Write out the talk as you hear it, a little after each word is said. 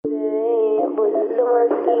lo más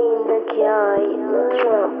linda que hay.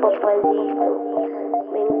 Papadito,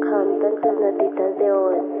 me encantan tus notitas de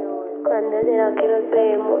voz. ¿Cuándo será que nos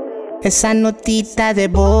vemos? Esa notita de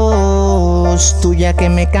voz tuya que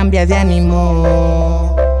me cambia de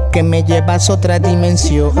ánimo, que me llevas a otra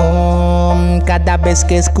dimensión. Cada vez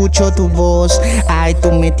que escucho tu voz, ay,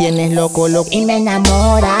 tú me tienes loco, loco y me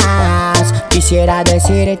enamoras. Quisiera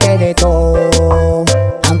decirte de todo,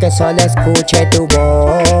 aunque solo escuche tu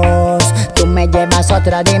voz. Tú me llevas a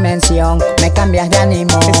otra dimensión, me cambias de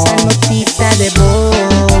ánimo. Esa notita de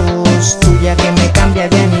voz tuya que me cambia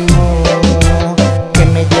de ánimo, que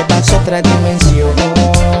me llevas a otra dimensión.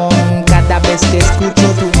 Cada vez que escucho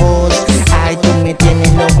tu voz, ay, tú me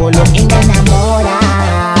tienes loco, loco y me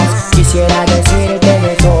enamoras. Quisiera decirte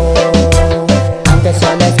de todo, aunque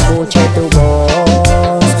solo escuche tu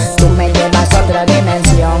voz. Tú me llevas a otra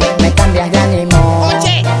dimensión, me cambias de ánimo.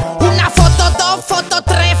 Oye, una foto, dos fotos,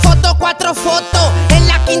 tres fotos, cuatro fotos. En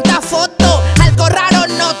la quinta foto, algo raro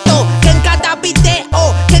noto. Que en cada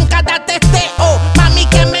video, que en cada testeo, mami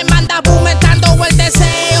que me manda bumetando el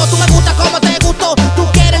deseo. Tú me gusta como te gusto, tú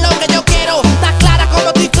quieres lo que yo quiero. Estás clara como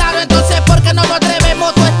estoy claro, entonces ¿por qué no nos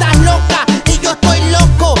atrevemos? Tú estás loca y yo estoy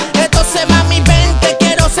loco. Entonces mami ven, que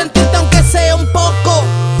quiero sentirte aunque sea un poco.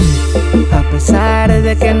 A pesar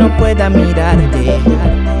de que no pueda mirarte,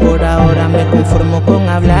 por ahora me conformo con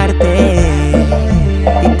hablarte.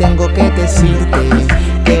 Y tengo que decirte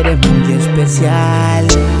que eres muy especial.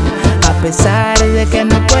 A pesar de que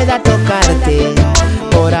no pueda tocarte,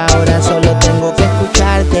 por ahora solo tengo que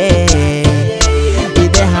escucharte. Y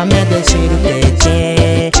déjame decirte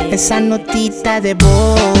que esa notita de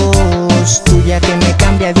voz tuya que me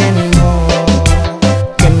cambia de ánimo,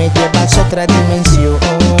 que me llevas a otra dimensión.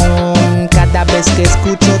 Cada vez que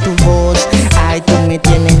escucho tu voz, ay, tú me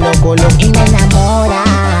tienes loco, loco y me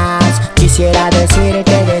enamoras. Quisiera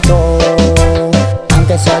decirte de todo,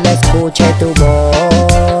 aunque solo escuche tu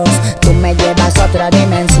voz. Tú me llevas a otra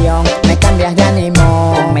dimensión, me cambias de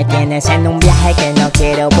ánimo. Tú me tienes en un viaje que no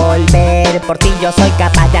quiero volver. Por ti yo soy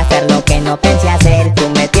capaz de hacer lo que no pensé hacer. Tú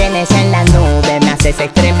me tienes en la nube, me haces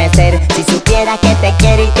estremecer. Si supieras que te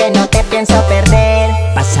quiero y que no te pienso perder.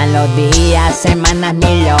 Pasan los días, semanas,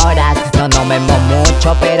 1000 horas. No nos vemos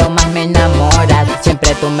mucho, pero más me enamoras.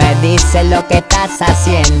 Siempre tú me dices lo que estás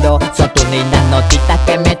haciendo. Son tus lindas notitas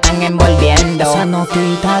que me están envolviendo. Esa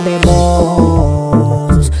notita de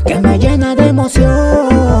voz que me llena de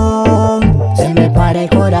emoción, se me para el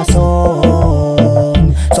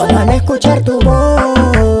corazón solo al escuchar tu voz.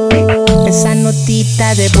 Esa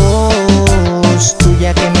notita de voz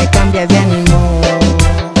tuya que me cambia de ánimo,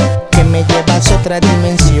 que me llevas a otra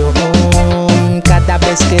dimensión. Cada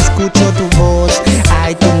vez que escucho tu voz,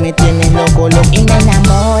 ay, tú me tienes loco, loco y me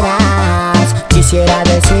enamoras. Quisiera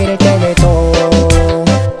decirte de todo,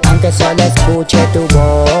 aunque solo escuche tu voz.